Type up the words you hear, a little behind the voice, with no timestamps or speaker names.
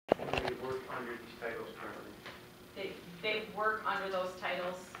under these titles currently? They work under those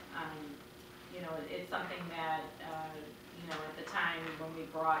titles. You know, it's something that, you know, at the time when we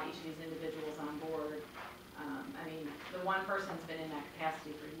brought each of these individuals on board, I mean, the one person's been in that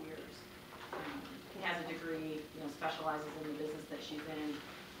capacity for years. He has a degree, you know, specializes in the business that she's in.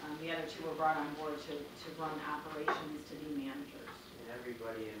 The other two were brought on board to run operations, to be managers. And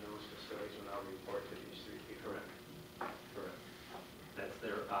everybody in those facilities will now report to these three people? Correct. Correct. That's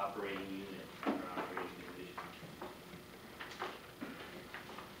their operating unit, their operating division.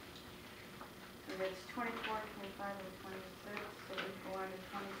 And it's 24, 25, and 26, so we go on to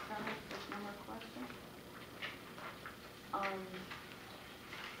 27, there's no more questions.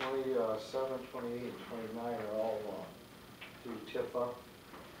 27, 28, and 29 are all through TIIFA.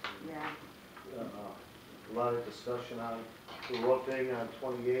 Yeah. A lot of discussion on the roofing on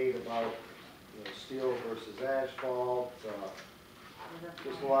 28 about steel versus asphalt.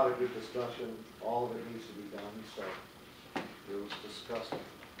 Just a lot of good discussion. All of it needs to be done, so it was discussed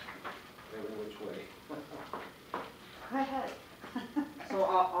every which way. Go ahead. So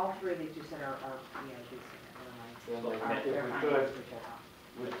all three of these you said are And if we could,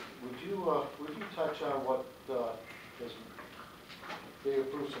 would you touch on what they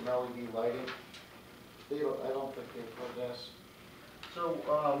approved some LED lighting? I don't think they've heard this. So,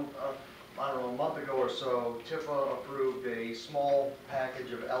 I don't know, a month ago or so, TIIFA approved a small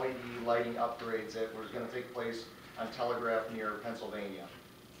package of LED lighting upgrades that was going to take place on Telegraph near Pennsylvania.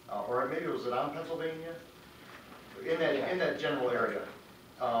 Or maybe was it on Pennsylvania? In that general area.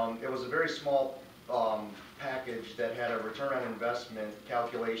 It was a very small package that had a return on investment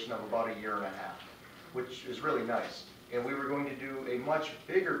calculation of about 1.5 years, which is really nice. And we were going to do a much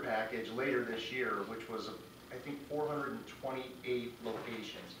bigger package later this year, which was, I think, 428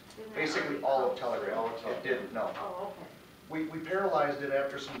 locations. Basically all of Telegraph. It didn't, no. Oh, okay. We paralyzed it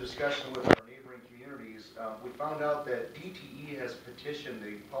after some discussion with our neighboring communities. We found out that DTE has petitioned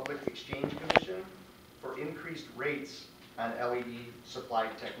the Public Exchange Commission for increased rates on LED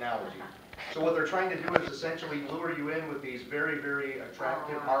supplied technology. So what they're trying to do is essentially lure you in with these very, very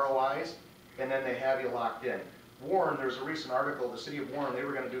attractive ROIs, and then they have you locked in. Warren, there's a recent article, the city of Warren, they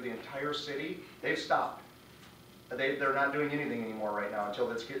were going to do the entire city. They've stopped. They're not doing anything anymore right now until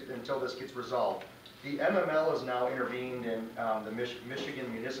this gets resolved. The MML has now intervened in the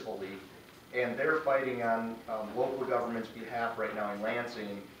Michigan Municipal League, and they're fighting on local government's behalf right now in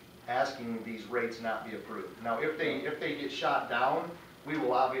Lansing, asking these rates not be approved. Now, if they get shot down, we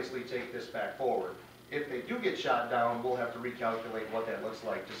will obviously take this back forward. If they do get shot down, we'll have to recalculate what that looks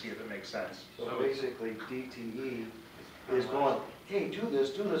like to see if it makes sense. So basically, DTE is going, hey, do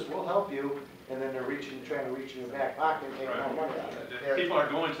this, we'll help you, and then they're trying to reach in your back pocket and take more money out of it. People are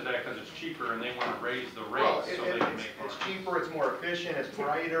going to that because it's cheaper and they want to raise the rates so they can make more. It's cheaper, it's more efficient, it's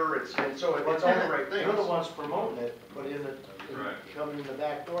brighter, it's all the right things. You're the ones promoting it, but coming in the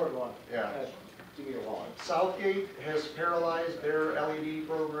back door going, yeah. Give me a wallet. Southgate has paralyzed their LED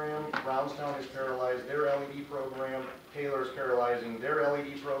program. Brownstown has paralyzed their LED program. Taylor's paralyzing their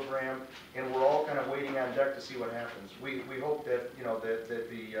LED program, and we're all kind of waiting on deck to see what happens. We hope that that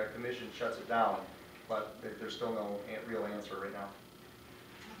the commission shuts it down, but there's still no real answer right now.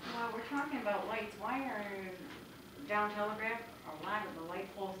 Well, we're talking about lights. Why are down Telegraph a lot of the light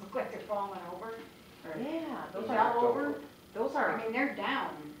poles look like they're falling over? Yeah, those fell are over. Those I are. mean, they're down.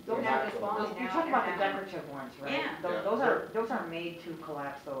 Those They're not just falling down. You're talking about the they're down. decorative ones, right? Yeah. Those are made to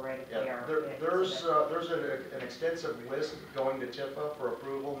collapse though, right? If they are. There's an extensive list going to TIIFA for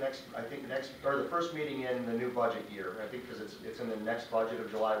approval the first meeting in the new budget year. I think because it's in the next budget of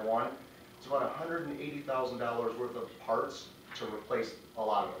July 1. It's about $180,000 worth of parts to replace a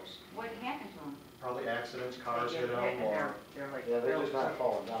lot of those. What happened to them? Probably accidents, cars hit them, or they're just not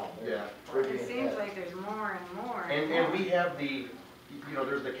falling down. It seems like there's more and more. And we have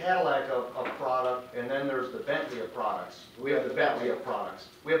there's the Cadillac of product, and then there's the Bentley of products. We have the Bentley of products.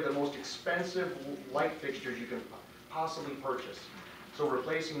 We have the most expensive light fixtures you can possibly purchase. So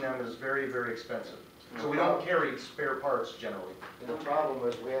replacing them is very, very expensive. So we don't carry spare parts generally. And the problem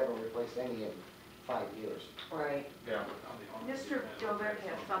is we haven't replaced any in 5 years. Right. Yeah. Mr. Dobek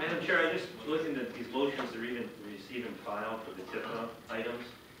has something. Madam Chair, I just looking at these motions to receive and file for the TIIFA items.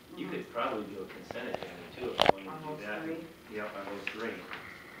 You could probably do a consent agenda too if you wanted to do that. Three? Yep, on those three.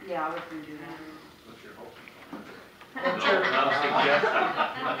 Yeah, I was going to do that. What's your hope? I'll suggest.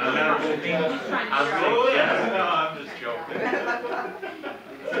 I'm just joking.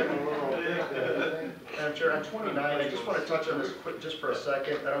 Madam Chair, on 29, I just want to touch on this just for a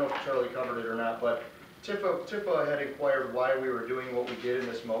second. I don't know if Charlie covered it or not, but TIIFA had inquired why we were doing what we did in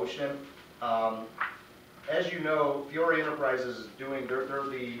this motion. As you know, Fiore Enterprises is doing, they're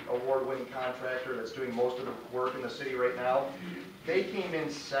the award-winning contractor that's doing most of the work in the city right now. They came in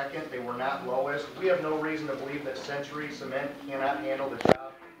second, they were not lowest. We have no reason to believe that Century Cement cannot handle the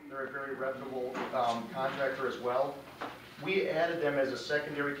job. They're a very reputable contractor as well. We added them as a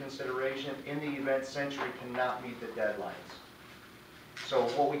secondary consideration in the event Century cannot meet the deadlines. So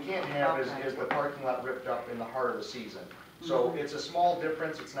what we can't have is the parking lot ripped up in the heart of the season. So it's a small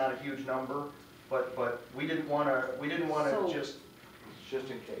difference, it's not a huge number, but we didn't wanna So- just, Just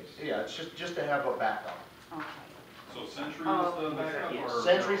in case. yeah, it's just to have a backup. Okay. So Century is the backup or?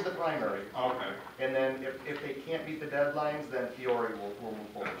 Century's the primary, Okay. and then if they can't meet the deadlines, then Fiore will move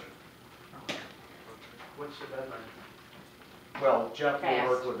forward. What's the deadline? Well, Jeff will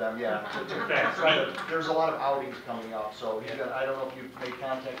work Fast. with them, yeah. There's a lot of outings coming up, so he's got, I don't know if you've made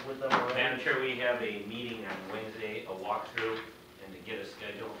contact with them already. Madam Chair, we have a meeting on Wednesday, a walkthrough, and to get a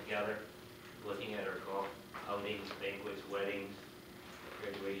schedule together, looking at our golf outings, banquets, weddings,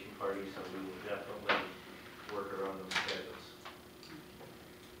 graduation parties, so we will definitely work around those schedules.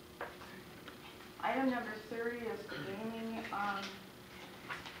 Item number 30 is the gaming, request.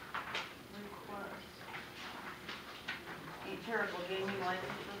 Charitable gaming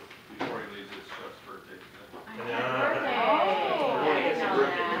licenses. Before he leaves, it's Jeff's birthday today.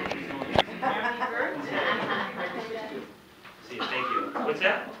 Happy birthday. See, thank you. What's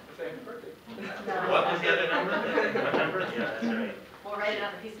that? What was the other number? What number? Yeah, that's right. We'll write it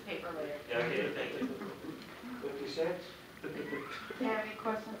on a piece of paper later. Yeah, okay, thank you. 56? Have any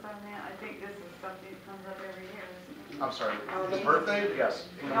questions on that? I think this is something that comes up every year, isn't it? I'm sorry, his birthday? Yes.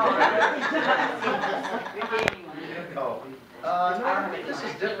 No, the gaming one. Oh, no, this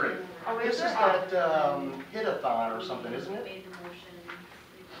is different. Oh, This is is it? that hit-a-thon or something, isn't it? Made the motion.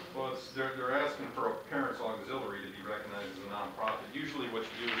 Well, they're asking for a parents auxiliary to be recognized as a nonprofit. Usually what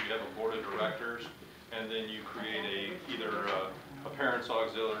you do is you have a board of directors, and then you create either a parents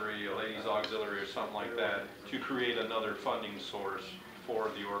auxiliary, a ladies auxiliary, or something like that, to create another funding source for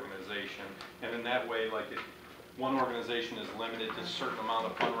the organization. And in that way, like one organization is limited to a certain amount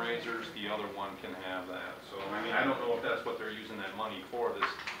of fundraisers, the other one can have that. So, I mean, I don't know if that's what they're using that money for, this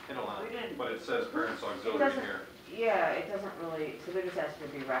hit-a-lot, but it says parents auxiliary doesn't- here. Yeah, it doesn't really, so they're just asking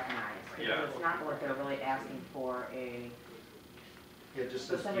to be recognized. Yeah. It's not what they're really asking for, a Yeah, just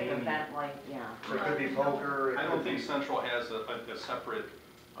this specific gaming. event like, yeah, So it could be poker. it I could don't be- think Central has a separate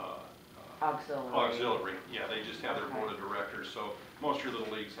auxiliary. auxiliary. Yeah, they just have their board of directors, so most of your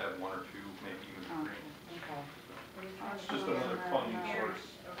little leagues have one or two, maybe even three. Okay. It's just another funding source.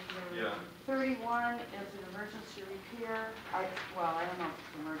 Yeah. 31 is an emergency repair. I don't know if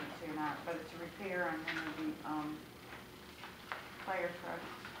it's an emergency or not, but it's a repair on one of the fire trucks.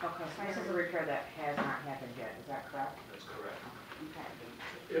 Okay, so this is a repair that has not happened yet, is that correct? That's correct.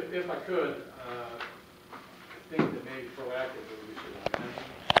 Okay. If I could, I think that maybe proactively we should amend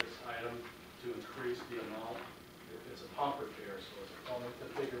this item to increase the amount. It's a pump repair, so it's a plumbing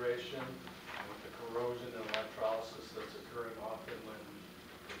configuration with the corrosion and electrolysis that's occurring often when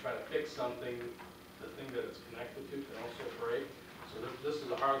they try to fix something, the thing that it's connected to can also break. So this is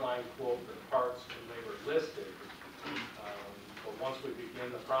a hardline quote for the parts when they were listed. But once we begin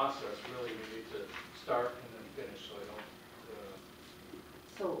the process, really we need to start and then finish, so I don't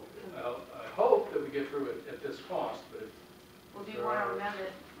So, I hope that we get through it at this cost, but if Well, do you want to amend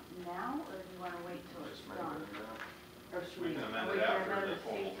it now, or do you want to wait till it's Just done? remember that. Or should We can amend we it after amend the it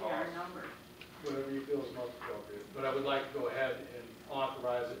total stating our cost. number? whatever you feel is most appropriate. But I would like to go ahead and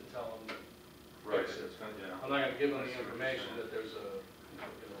authorize it and tell them, Right, Fix it. it's gonna, yeah. I'm not gonna give them the I see what you're information saying. that there's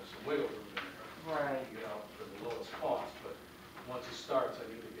some wiggle room in there. right. You know, for the lowest cost, but once it starts, I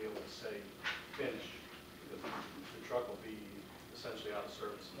need to be able to say, finish, because the truck will be essentially out of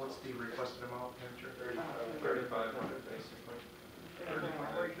service. What's the requested amount, Madam Chair? 3,500 basically.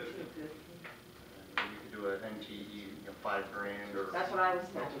 3,550. And you could do an NTE, $5 grand or. That's what I was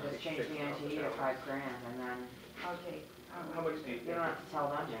thinking, just change the NTE to $5 grand, and then Okay. How much do you you don't have to tell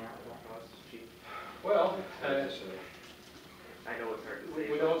them that. Well, I know it's hard to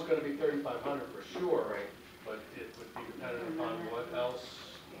say. we know it's gonna be 3,500 for sure, but it would be dependent upon what else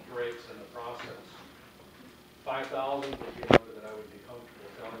breaks in the process. 5,000 would be a number that I would be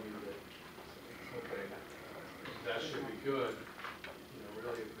comfortable telling you that, okay, that should be good. You know,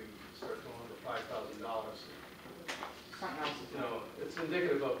 really, if we start going to $5,000, Something else is you know, it's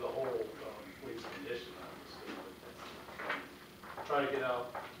indicative of the whole fleet's condition, obviously. Try to get out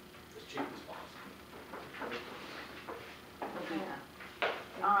as cheap as possible.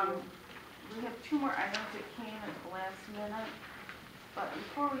 We have two more items that came at the last minute, but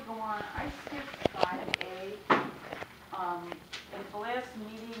before we go on, I skipped 5A. At the last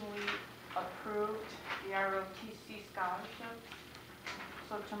meeting, we approved the ROTC scholarships.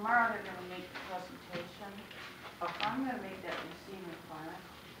 So tomorrow they're gonna make the presentation. I'm gonna make that receiving